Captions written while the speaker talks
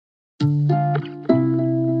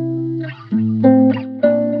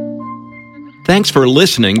Thanks for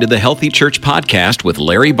listening to the Healthy Church Podcast with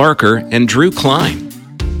Larry Barker and Drew Klein.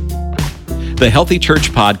 The Healthy Church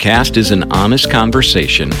Podcast is an honest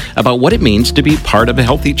conversation about what it means to be part of a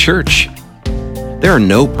healthy church. There are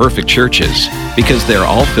no perfect churches because they're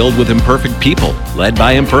all filled with imperfect people led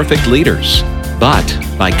by imperfect leaders. But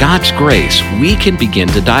by God's grace, we can begin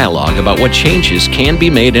to dialogue about what changes can be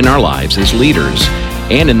made in our lives as leaders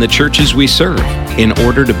and in the churches we serve in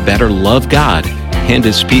order to better love God and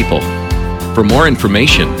His people. For more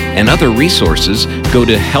information and other resources, go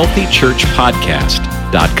to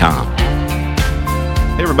healthychurchpodcast.com.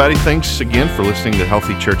 Hey everybody, thanks again for listening to the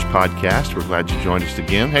Healthy Church Podcast. We're glad you joined us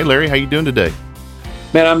again. Hey Larry, how you doing today?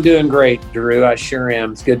 Man, I'm doing great, Drew. I sure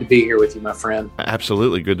am. It's good to be here with you, my friend.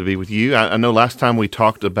 Absolutely good to be with you. I know last time we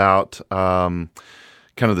talked about kind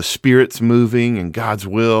of the Spirit's moving and God's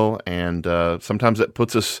will, and sometimes that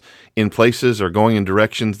puts us in places or going in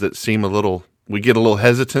directions that seem we get a little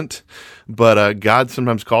hesitant, but God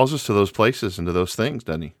sometimes calls us to those places and to those things,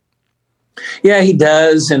 doesn't He? Yeah, He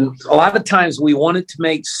does. And a lot of times we want it to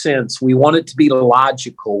make sense. We want it to be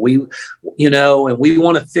logical. And we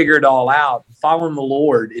want to figure it all out. Following the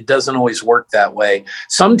Lord, it doesn't always work that way.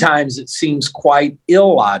 Sometimes it seems quite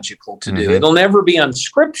illogical to do. It'll never be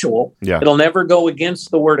unscriptural. Yeah. It'll never go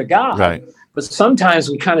against the Word of God. Right. But sometimes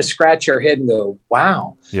we kind of scratch our head and go,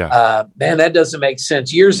 wow, man, that doesn't make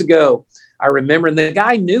sense. Years ago, I remember, and the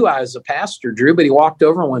guy knew I was a pastor, Drew, but he walked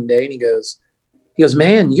over one day and he goes,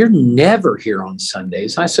 man, you're never here on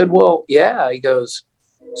Sundays. And I said, well, yeah. He goes,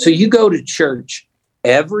 so you go to church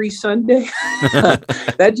every Sunday?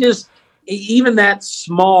 Even that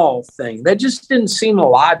small thing, that just didn't seem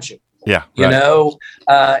logical. Yeah. Right.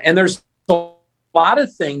 And there's a lot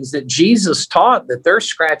of things that Jesus taught that they're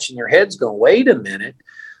scratching their heads going, wait a minute.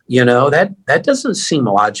 That doesn't seem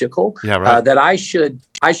logical. Yeah, right. That I should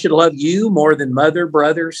love you more than mother,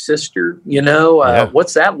 brother, sister.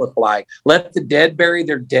 What's that look like? Let the dead bury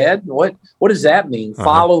their dead. What does that mean?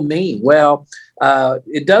 Follow me. Well,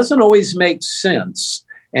 it doesn't always make sense,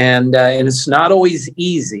 and it's not always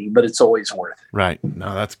easy, but it's always worth it. Right.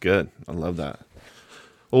 No, that's good. I love that.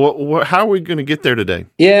 Well, how are we going to get there today?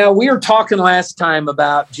 Yeah, we were talking last time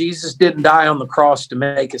about Jesus didn't die on the cross to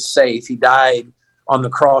make us safe. He died on the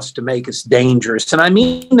cross to make us dangerous. And I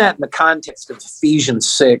mean that in the context of Ephesians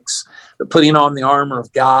 6, the putting on the armor of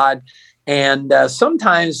God. And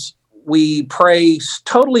sometimes we pray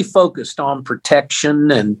totally focused on protection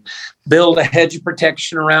and build a hedge of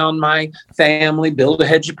protection around my family, build a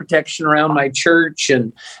hedge of protection around my church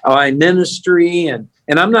and my ministry. And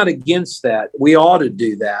I'm not against that. We ought to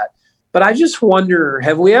do that. But I just wonder,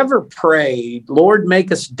 have we ever prayed, Lord,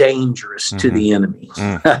 make us dangerous to the enemy?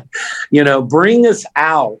 Bring us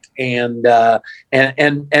out and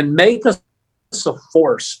make us a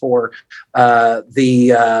force for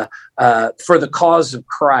the cause of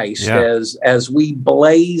Christ as we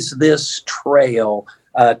blaze this trail,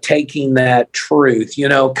 taking that truth.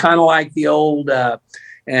 Kind of like the old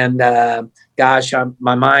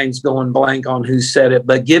my mind's going blank on who said it,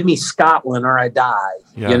 but give me Scotland or I die.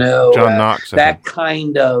 Yeah. John Knox. That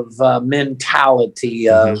kind of mentality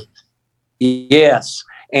of yes.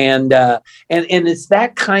 And it's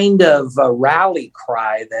that kind of rally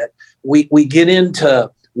cry that we get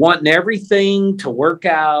into wanting everything to work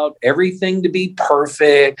out, everything to be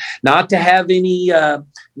perfect, not to have any,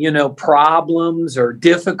 problems or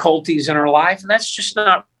difficulties in our life. And that's just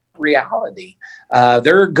not reality.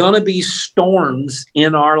 There are going to be storms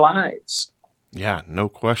in our lives. Yeah, no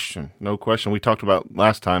question. No question. We talked about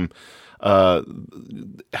last time how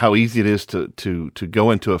easy it is to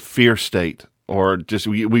go into a fear state or just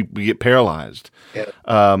we get paralyzed. Yeah.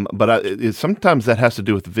 But sometimes that has to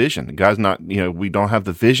do with vision. The guy's not, we don't have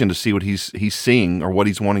the vision to see what he's seeing or what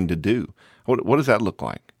he's wanting to do. What does that look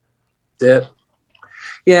like?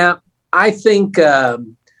 Yeah, I think a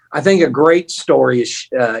great story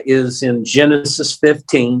is in Genesis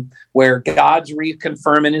 15, where God's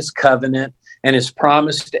reconfirming His covenant and His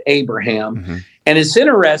promise to Abraham. And it's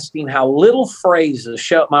interesting how little phrases,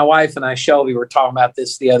 my wife and I, Shelby, were talking about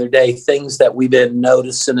this the other day, things that we've been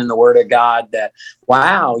noticing in the Word of God that,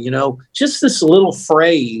 wow, just this little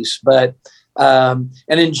phrase. But, and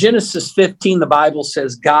in Genesis 15, the Bible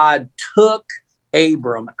says God took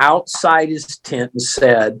Abram outside his tent and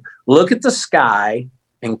said, look at the sky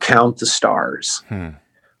and count the stars.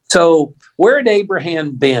 So where had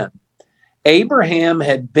Abraham been? Abraham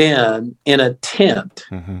had been in a tent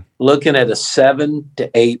looking at a 7 to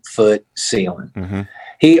 8 foot ceiling.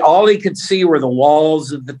 All he could see were the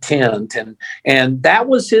walls of the tent, and that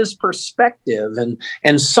was his perspective.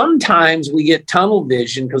 And sometimes we get tunnel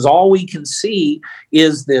vision because all we can see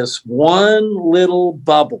is this one little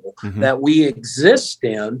bubble that we exist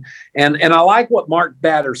in. And I like what Mark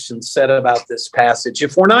Batterson said about this passage.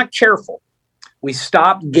 If we're not careful, we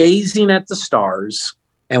stop gazing at the stars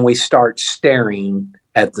and we start staring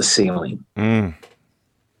at the ceiling. A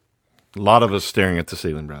lot of us staring at the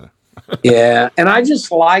ceiling, brother. Yeah, and I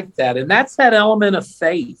just like that. And that's that element of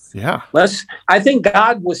faith. Yeah. I think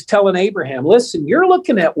God was telling Abraham, listen, you're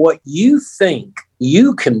looking at what you think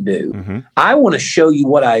you can do. I want to show you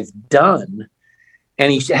what I've done.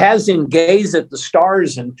 And he has him gaze at the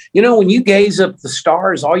stars. And, when you gaze up the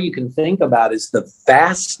stars, all you can think about is the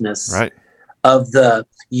vastness of the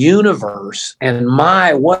universe. And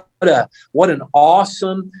what an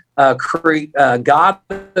awesome God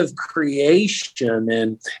of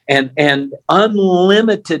creation and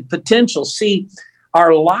unlimited potential. See,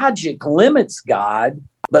 our logic limits God,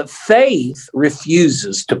 but faith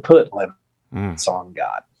refuses to put limits on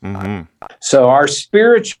God. So our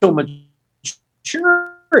spiritual maturity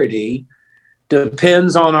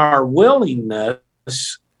depends on our willingness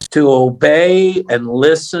to obey and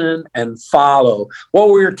listen and follow. What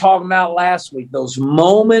we were talking about last week, those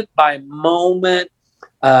moment by moment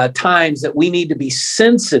times that we need to be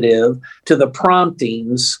sensitive to the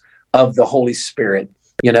promptings of the Holy Spirit,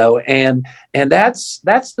 and that's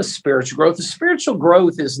the spiritual growth. The spiritual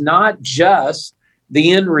growth is not just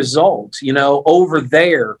the end result, over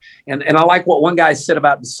there. And I like what one guy said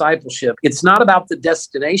about discipleship. It's not about the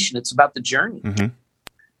destination, it's about the journey.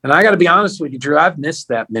 And I got to be honest with you, Drew, I've missed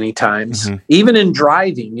that many times. Even in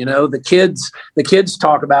driving, the kids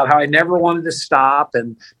talk about how I never wanted to stop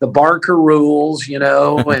and the Barker rules,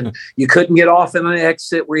 and you couldn't get off in an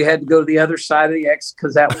exit where you had to go to the other side of the exit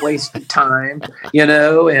because that wasted time,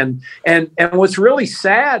 and what's really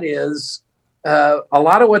sad is a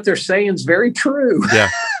lot of what they're saying is very true. Yeah,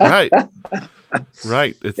 right.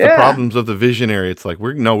 Right. It's the problems of the visionary. It's like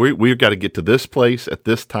we've got to get to this place at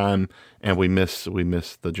this time, and we miss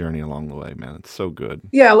the journey along the way, man. It's so good.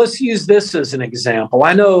 Yeah, let's use this as an example.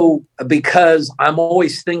 I know because I'm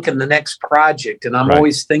always thinking the next project and I'm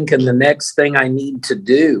always thinking the next thing I need to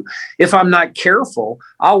do. If I'm not careful,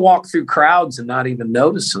 I'll walk through crowds and not even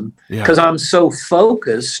notice them because I'm so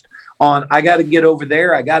focused on I got to get over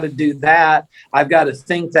there, I got to do that, I've got to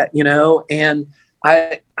think that, and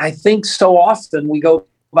I think so often we go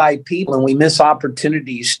by people and we miss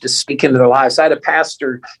opportunities to speak into their lives. I had a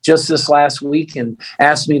pastor just this last week and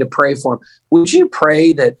asked me to pray for him. Would you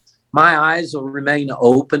pray that my eyes will remain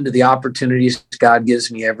open to the opportunities God gives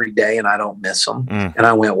me every day and I don't miss them? And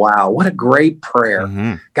I went, wow, what a great prayer.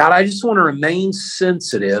 God, I just want to remain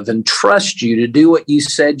sensitive and trust you to do what you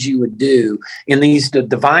said you would do in these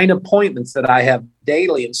divine appointments that I have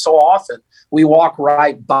daily. And so often we walk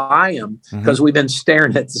right by them because we've been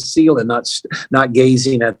staring at the ceiling, not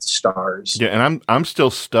gazing at the stars. Yeah, and I'm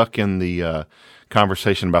still stuck in the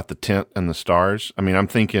conversation about the tent and the stars. I mean, I'm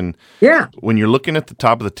thinking, when you're looking at the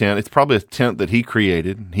top of the tent, it's probably a tent that he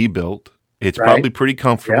created, he built. It's probably pretty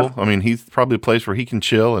comfortable. I mean, he's probably a place where he can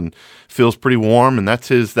chill and feels pretty warm, and that's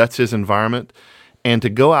his environment. And to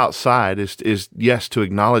go outside is yes, to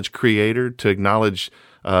acknowledge Creator, to acknowledge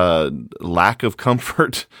lack of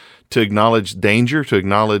comfort, to acknowledge danger, to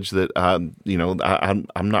acknowledge that I'm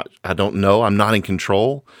not in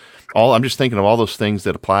control. I'm just thinking of all those things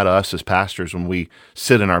that apply to us as pastors when we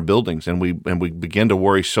sit in our buildings and we begin to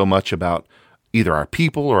worry so much about either our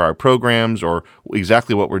people or our programs or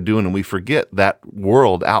exactly what we're doing, and we forget that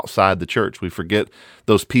world outside the church. We forget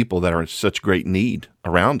those people that are in such great need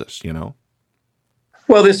around us,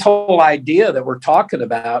 Well, this whole idea that we're talking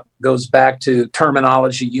about goes back to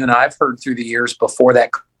terminology you and I have heard through the years before,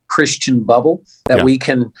 that Christian bubble that we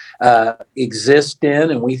can exist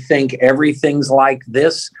in, and we think everything's like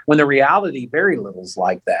this when the reality very little's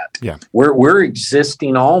like that. Yeah, we're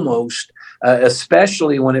existing almost,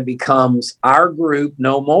 especially when it becomes our group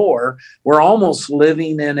no more. We're almost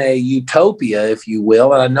living in a utopia, if you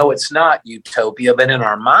will. And I know it's not utopia, but in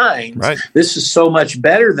our minds, this is so much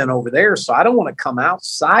better than over there. So I don't want to come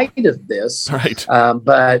outside of this.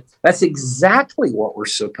 But that's exactly what we're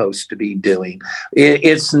supposed to be doing.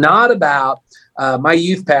 It's not about, my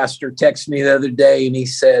youth pastor texted me the other day and he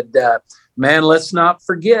said, man, let's not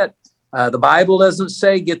forget, the Bible doesn't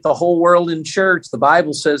say get the whole world in church. The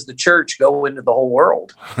Bible says the church go into the whole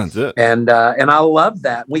world. That's it. And I love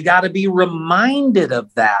that. We got to be reminded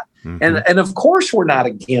of that. And of course, we're not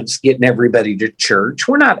against getting everybody to church.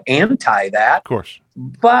 We're not anti that. Of course.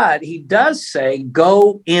 But he does say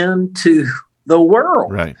go into the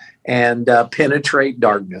world. Right. and penetrate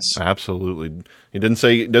darkness. Absolutely. He doesn't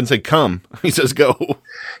say come. He says go.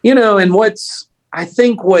 And I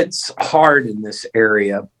think what's hard in this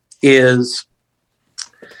area is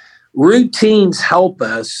routines help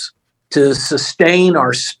us to sustain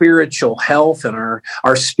our spiritual health and our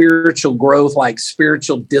spiritual growth, like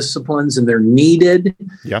spiritual disciplines, and they're needed.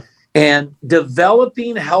 Yeah. And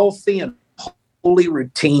developing healthy and holy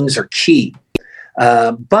routines are key.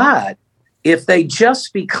 But if they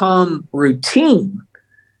just become routine,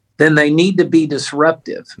 then they need to be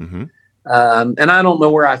disruptive. Mm-hmm. And I don't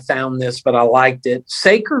know where I found this, but I liked it.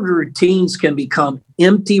 Sacred routines can become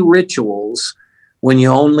empty rituals when you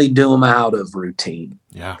only do them out of routine.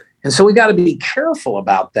 Yeah. And so we got to be careful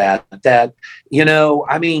about that.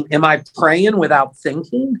 Am I praying without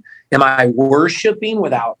thinking? Am I worshiping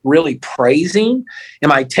without really praising?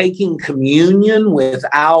 Am I taking communion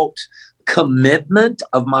without commitment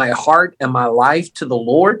of my heart and my life to the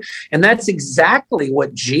Lord? And that's exactly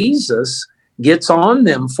what Jesus gets on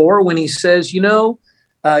them for when he says, you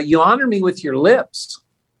honor me with your lips,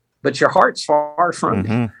 but your heart's far from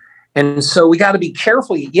me. And so we got to be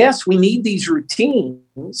careful. Yes, we need these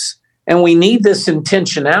routines and we need this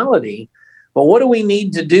intentionality, but what do we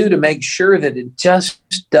need to do to make sure that it just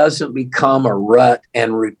doesn't become a rut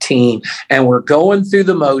and routine and we're going through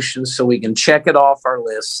the motions so we can check it off our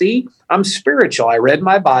list? See, I'm spiritual. I read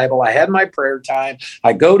my Bible. I had my prayer time.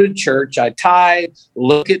 I go to church. I tithe.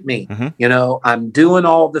 Look at me. I'm doing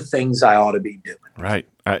all the things I ought to be doing. Right.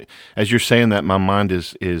 As you're saying that, my mind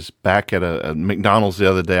is back at a McDonald's the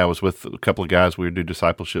other day. I was with a couple of guys. We would do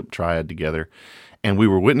discipleship triad together, and we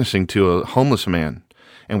were witnessing to a homeless man.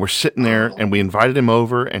 And we're sitting there, and we invited him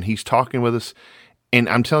over, and he's talking with us. And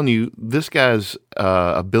I'm telling you, this guy's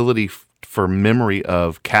ability for memory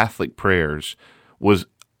of Catholic prayers was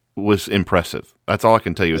impressive. That's all I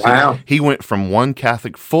can tell you. Wow. He went from one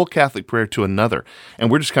full Catholic prayer to another.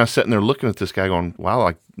 And we're just kind of sitting there looking at this guy going, wow,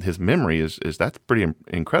 like his memory is that's pretty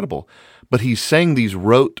incredible. But he's saying these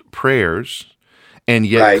rote prayers, and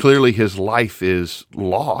yet clearly his life is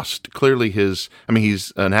lost. Clearly he's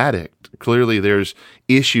an addict. Clearly there's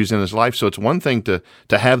issues in his life. So it's one thing to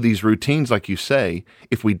have these routines, like you say.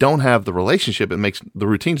 If we don't have the relationship, it makes the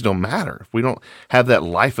routines don't matter. If we don't have that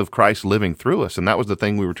life of Christ living through us. And that was the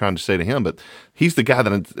thing we were trying to say to him. But he's the guy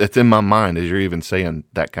that's in my mind as you're even saying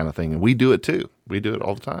that kind of thing. And we do it too. We do it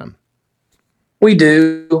all the time. We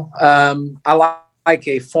do. I like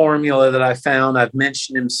a formula that I found. I've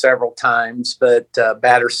mentioned him several times, but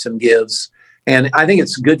Batterson gives. And I think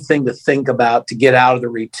it's a good thing to think about to get out of the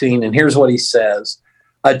routine. And here's what he says: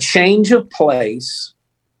 a change of place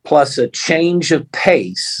plus a change of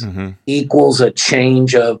pace equals a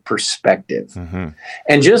change of perspective.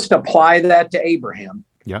 And just apply that to Abraham.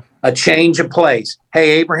 Yeah. A change of place.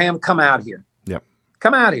 Hey, Abraham, come out here. Yep.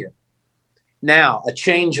 Come out here. Now, a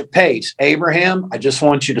change of pace. Abraham, I just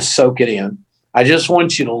want you to soak it in. I just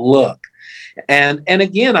want you to look. And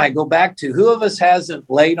again, I go back to, who of us hasn't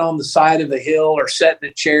laid on the side of a hill or sat in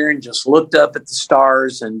a chair and just looked up at the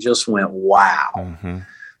stars and just went, wow,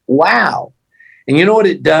 wow. And you know what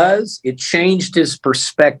it does? It changed his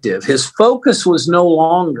perspective. His focus was no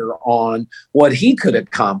longer on what he could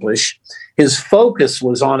accomplish. His focus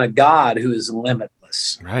was on a God who is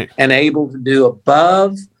limitless and able to do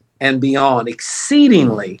above and beyond,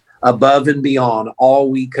 exceedingly above and beyond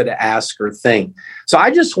all we could ask or think. So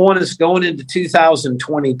I just want us going into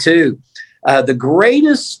 2022, the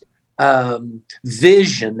greatest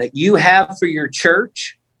vision that you have for your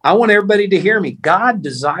church. I want everybody to hear me. God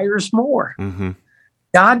desires more.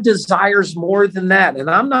 God desires more than that. And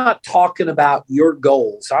I'm not talking about your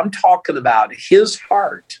goals. I'm talking about his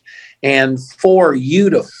heart, and for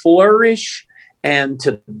you to flourish and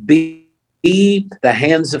to be the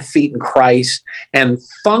hands and feet in Christ and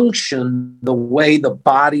function the way the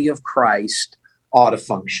body of Christ ought to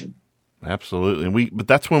function. Absolutely. But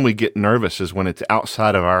that's when we get nervous, is when it's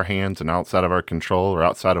outside of our hands and outside of our control or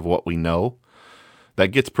outside of what we know. That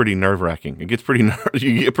gets pretty nerve-wracking. You get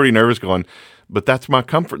pretty nervous going, but that's my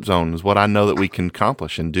comfort zone, is what I know that we can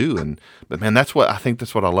accomplish and do. But man, that's what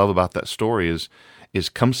I love about that story is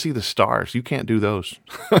come see the stars. You can't do those.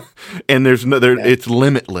 And it's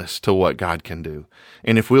limitless to what God can do.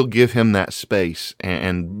 And if we'll give him that space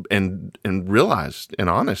and realize and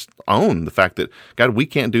own the fact that, God, we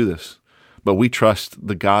can't do this, but we trust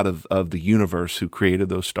the God of the universe who created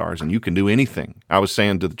those stars, and you can do anything. I was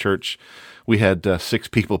saying to the church, we had 6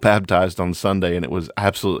 people baptized on Sunday, and it was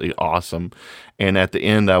absolutely awesome. And at the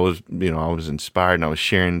end, I was inspired, and I was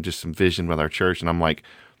sharing just some vision with our church, and I'm like,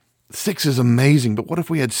 6 is amazing, but what if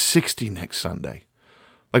we had 60 next Sunday?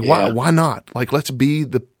 Like, why not? Like, let's be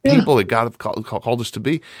the people that God have called us to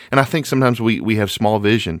be. And I think sometimes we have small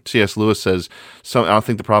vision. C.S. Lewis says, I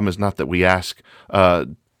think the problem is not that we ask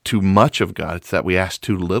too much of God, it's that we ask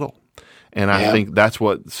too little. And I think that's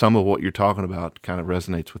what some of what you're talking about kind of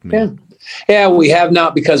resonates with me. Yeah, we have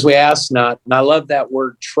not because we ask not. And I love that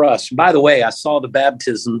word trust. By the way, I saw the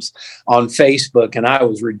baptisms on Facebook and I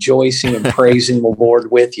was rejoicing and praising the Lord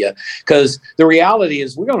with you, because the reality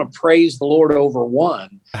is we're going to praise the Lord over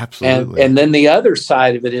one. Absolutely. And then the other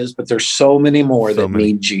side of it is, but there's so many more that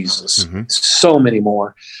need Jesus. So many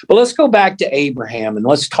more. But let's go back to Abraham and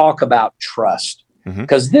let's talk about trust.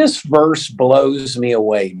 Because this verse blows me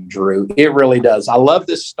away, Drew. It really does. I love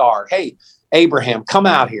this star. Hey, Abraham, come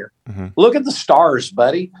out here. Look at the stars,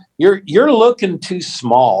 buddy. You're looking too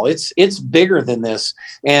small. It's bigger than this.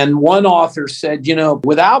 And one author said,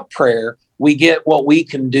 without prayer, we get what we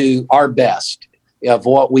can do, our best of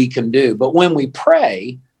what we can do. But when we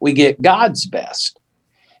pray, we get God's best.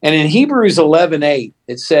 And in Hebrews 11:8,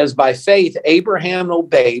 it says, by faith, Abraham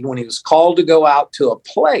obeyed when he was called to go out to a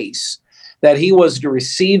place that he was to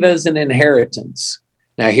receive as an inheritance.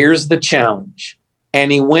 Now, here's the challenge.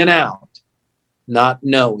 And he went out, not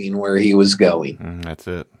knowing where he was going. That's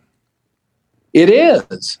it. It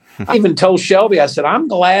is. I even told Shelby, I said, I'm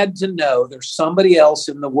glad to know there's somebody else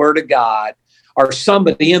in the Word of God, or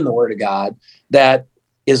somebody in the Word of God that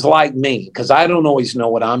is like me, because I don't always know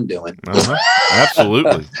what I'm doing.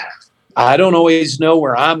 Absolutely. I don't always know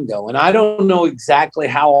where I'm going. I don't know exactly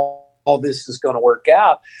how all this is going to work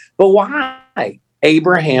out. But why?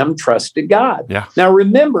 Abraham trusted God. Yeah. Now,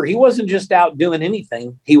 remember, he wasn't just out doing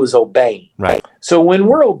anything. He was obeying. Right. So when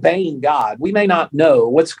we're obeying God, we may not know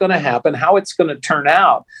what's going to happen, how it's going to turn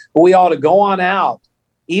out, but we ought to go on out,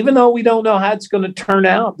 even though we don't know how it's going to turn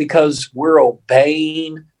out, because we're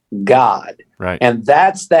obeying God. Right. And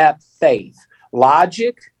that's that faith.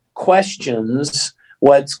 Logic questions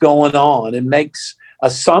what's going on and makes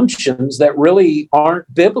assumptions that really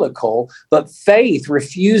aren't biblical, but faith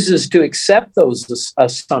refuses to accept those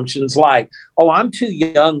assumptions like, oh, I'm too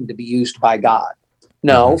young to be used by God.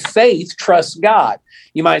 No, faith trusts God.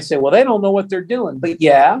 You might say, well, they don't know what they're doing, but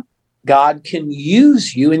yeah, God can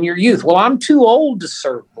use you in your youth. Well, I'm too old to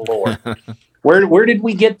serve the Lord. Where did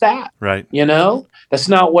we get that? Right. That's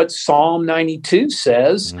not what Psalm 92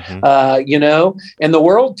 says, and the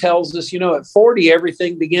world tells us, at 40,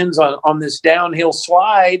 everything begins on this downhill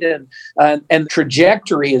slide and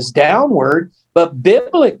trajectory is downward. But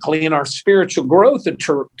biblically, in our spiritual growth,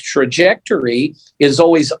 the trajectory is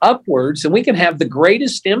always upwards, and we can have the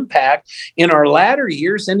greatest impact in our latter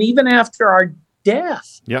years and even after our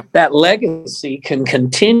death. Yep. That legacy can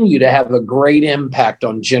continue to have a great impact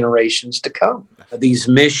on generations to come. These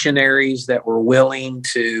missionaries that were willing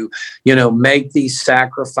to, make these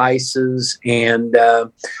sacrifices. And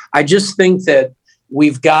I just think that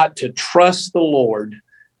we've got to trust the Lord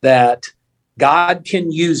that God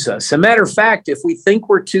can use us. As a matter of fact, if we think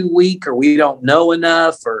we're too weak or we don't know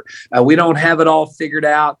enough or we don't have it all figured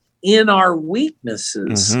out, in our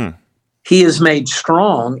weaknesses, He is made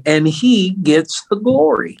strong and He gets the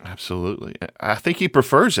glory. Absolutely. I think He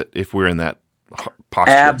prefers it if we're in that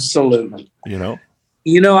posture. Absolutely.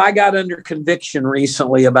 I got under conviction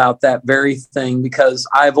recently about that very thing, because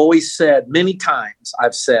I've always said, many times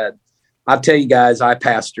I've said, I'll tell you guys, I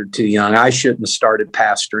pastored too young. I shouldn't have started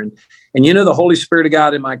pastoring. And the Holy Spirit of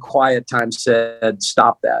God in my quiet time said,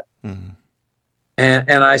 stop that.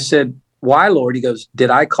 And I said, why, Lord? He goes,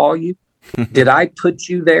 did I call you? Did I put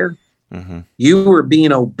you there? You were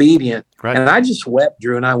being obedient. Right. And I just wept,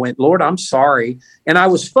 Drew, and I went, Lord, I'm sorry. And I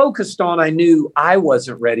was focused on, I knew I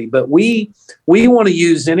wasn't ready, but we want to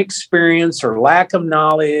use inexperience or lack of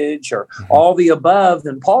knowledge or all the above.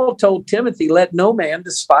 And Paul told Timothy, let no man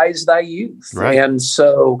despise thy youth. Right. And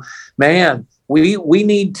so, man, we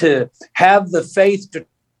need to have the faith to,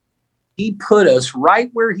 He put us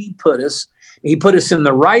right where He put us. He put us in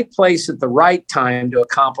the right place at the right time to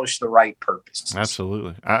accomplish the right purpose.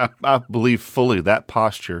 Absolutely. I believe fully that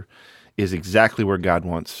posture is exactly where God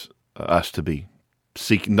wants us to be.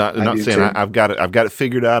 Seeking, not saying I've got it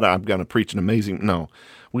figured out. I'm going to preach an amazing. No,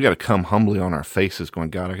 we got to come humbly on our faces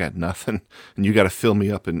going, God, I got nothing. And you got to fill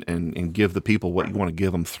me up and give the people what you want to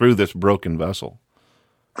give them through this broken vessel.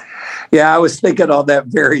 Yeah, I was thinking on that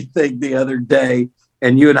very thing the other day.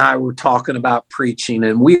 And you and I were talking about preaching,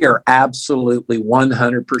 and we are absolutely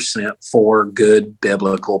 100% for good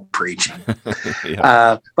biblical preaching.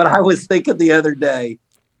 Yeah. But I was thinking the other day,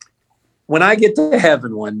 when I get to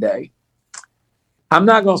heaven one day, I'm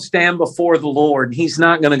not going to stand before the Lord, and He's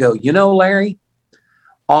not going to go, Larry,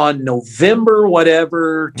 on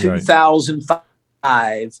November,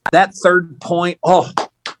 2005, that third point,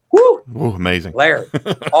 Woo! Ooh, amazing. Larry,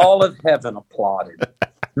 all of heaven applauded.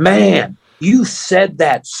 Man, you said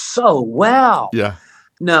that so well. Yeah.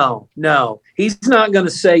 No. He's not going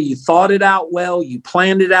to say you thought it out well, you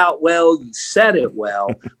planned it out well, you said it well.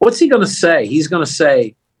 What's he going to say? He's going to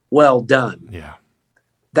say, well done. Yeah.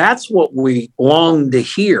 That's what we long to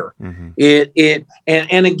hear. And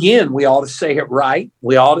again, we ought to say it right.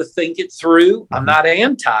 We ought to think it through. I'm not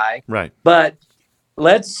anti, right, but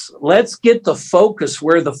let's get the focus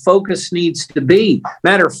where the focus needs to be.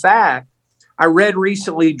 Matter of fact, I read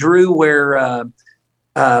recently, Drew, where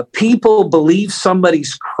people believe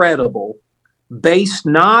somebody's credible based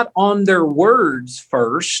not on their words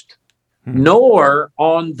first, nor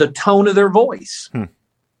on the tone of their voice.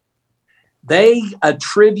 They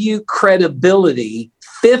attribute credibility.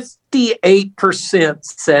 58%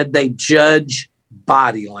 said they judge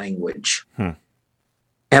body language. And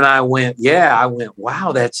I went,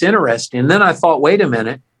 wow, that's interesting. And then I thought, wait a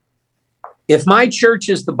minute. If my church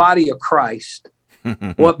is the body of Christ,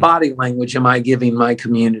 what body language am I giving my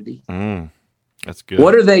community? That's good.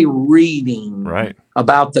 What are they reading right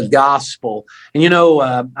about the gospel? And,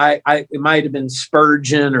 it might have been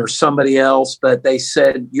Spurgeon or somebody else, but they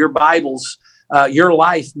said your Bibles, your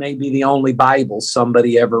life may be the only Bible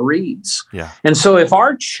somebody ever reads. Yeah. And so if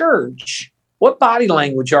our church, what body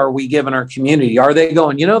language are we giving our community? Are they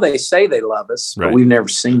going, they say they love us, but we've never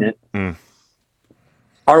seen it.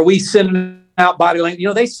 Are we sending out body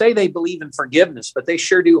language? They say they believe in forgiveness, but they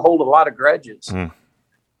sure do hold a lot of grudges.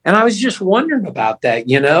 And I was just wondering about that,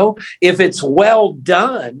 if it's well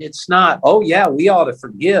done, it's not, oh yeah, we ought to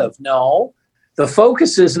forgive. No, the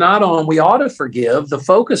focus is not on we ought to forgive. The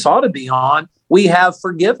focus ought to be on we have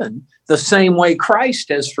forgiven the same way Christ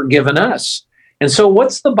has forgiven us. And so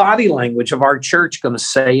what's the body language of our church going to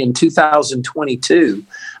say in 2022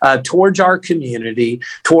 towards our community,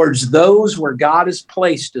 towards those where God has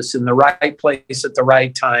placed us in the right place at the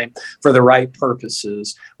right time for the right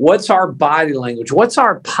purposes? What's our body language? What's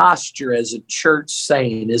our posture as a church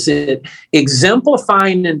saying? Is it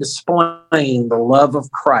exemplifying and displaying the love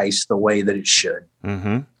of Christ the way that it should?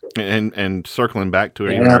 And circling back to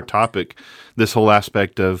our topic, this whole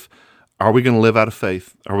aspect of, are we going to live out of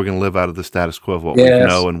faith? Are we going to live out of the status quo of what we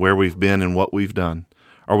know and where we've been and what we've done?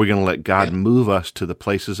 Are we going to let God move us to the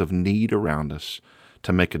places of need around us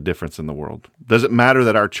to make a difference in the world? Does it matter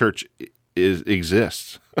that our church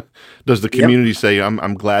exists? Does the community say,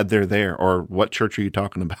 I'm glad they're there? Or what church are you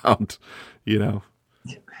talking about?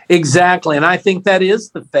 Exactly. And I think that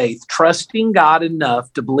is the faith, trusting God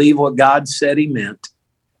enough to believe what God said he meant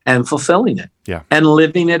and fulfilling it and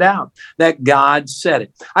living it out, that God said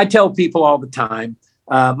it. I tell people all the time,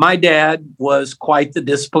 my dad was quite the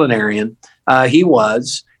disciplinarian. He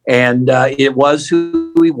was, and it was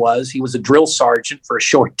who he was. He was a drill sergeant for a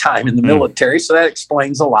short time in the military, so that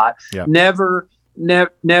explains a lot. Yeah. Never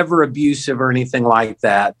abusive or anything like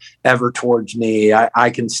that ever towards me. I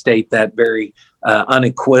can state that very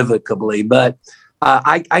unequivocally, but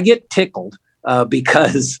I get tickled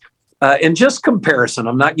because in just comparison,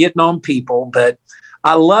 I'm not getting on people, but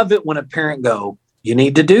I love it when a parent go, you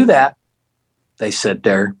need to do that. They sit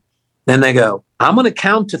there. Then they go, I'm going to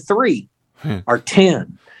count to 3 or 10.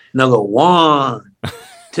 And they'll go 1,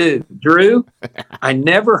 2. Drew, I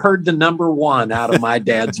never heard the number 1 out of my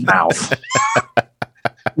dad's mouth.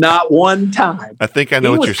 Not one time. I think I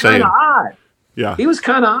know what you're saying. Odd. Yeah. He was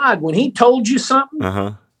kind of odd. When he told you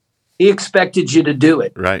something, he expected you to do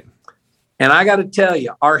it. Right. And I got to tell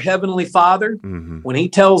you, our Heavenly Father, when he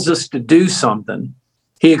tells us to do something,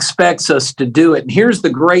 he expects us to do it. And here's the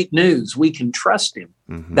great news. We can trust him.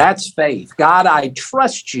 That's faith. God, I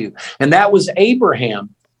trust you. And that was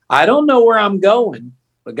Abraham. I don't know where I'm going,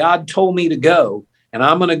 but God told me to go. And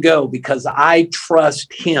I'm going to go because I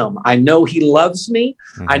trust him. I know he loves me.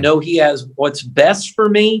 I know he has what's best for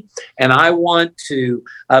me. And I want to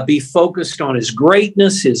be focused on his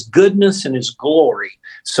greatness, his goodness, and his glory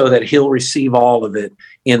so that he'll receive all of it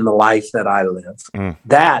in the life that I live.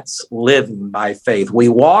 That's living by faith. We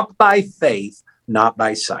walk by faith, not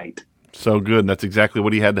by sight. So good. And that's exactly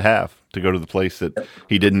what he had to have to go to the place that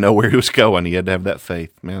he didn't know where he was going. He had to have that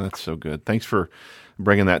faith. Man, that's so good. Thanks for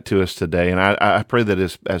bringing that to us today. And I pray that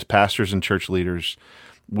as pastors and church leaders,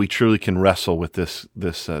 we truly can wrestle with this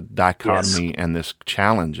dichotomy and this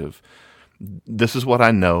challenge of, this is what I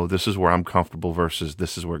know, this is where I'm comfortable versus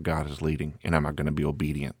this is where God is leading, and am I going to be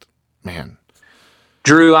obedient? Man.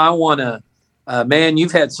 Drew, I want to, man,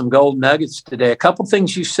 you've had some gold nuggets today. A couple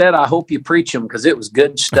things you said, I hope you preach them because it was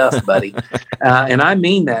good stuff, buddy. And I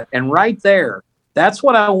mean that. And right there, that's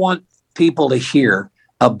what I want people to hear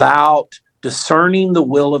about discerning the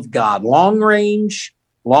will of God, long range,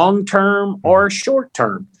 long term, or short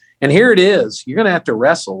term. And here it is. You're going to have to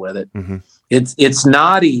wrestle with it. Mm-hmm. It's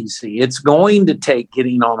not easy. It's going to take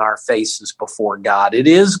getting on our faces before God. It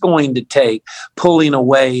is going to take pulling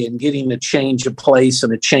away and getting a change of place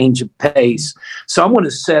and a change of pace. So I'm going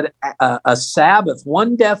to set a Sabbath.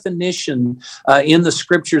 One definition in the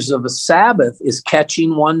scriptures of a Sabbath is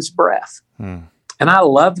catching one's breath. And I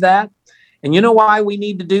love that. And you know why we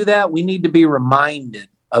need to do that? We need to be reminded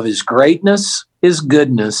of his greatness, his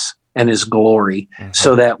goodness, and his glory,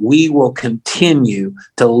 so that we will continue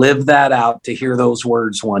to live that out, to hear those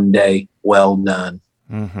words one day, well done.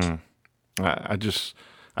 Mm-hmm. I just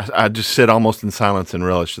sit almost in silence and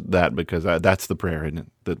relish that, because that's the prayer, isn't it?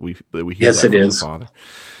 That we hear. Yes, it is. Father.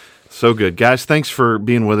 So good. Guys, thanks for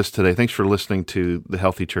being with us today. Thanks for listening to the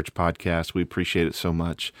Healthy Church Podcast. We appreciate it so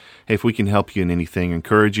much. Hey, if we can help you in anything,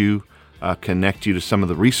 encourage you, connect you to some of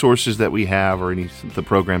the resources that we have or any of the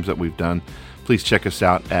programs that we've done, please check us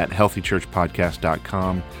out at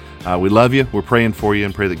healthychurchpodcast.com. We love you. We're praying for you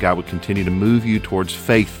and pray that God would continue to move you towards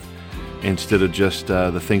faith instead of just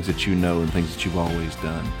the things that you know and things that you've always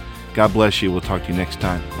done. God bless you. We'll talk to you next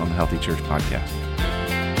time on the Healthy Church Podcast.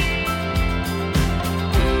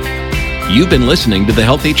 You've been listening to the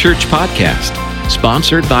Healthy Church Podcast,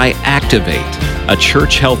 sponsored by Activate, a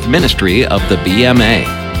church health ministry of the BMA.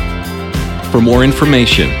 For more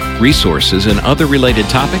information, resources, and other related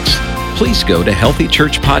topics, please go to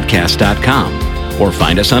healthychurchpodcast.com or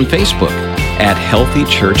find us on Facebook at Healthy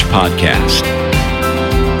Church Podcast.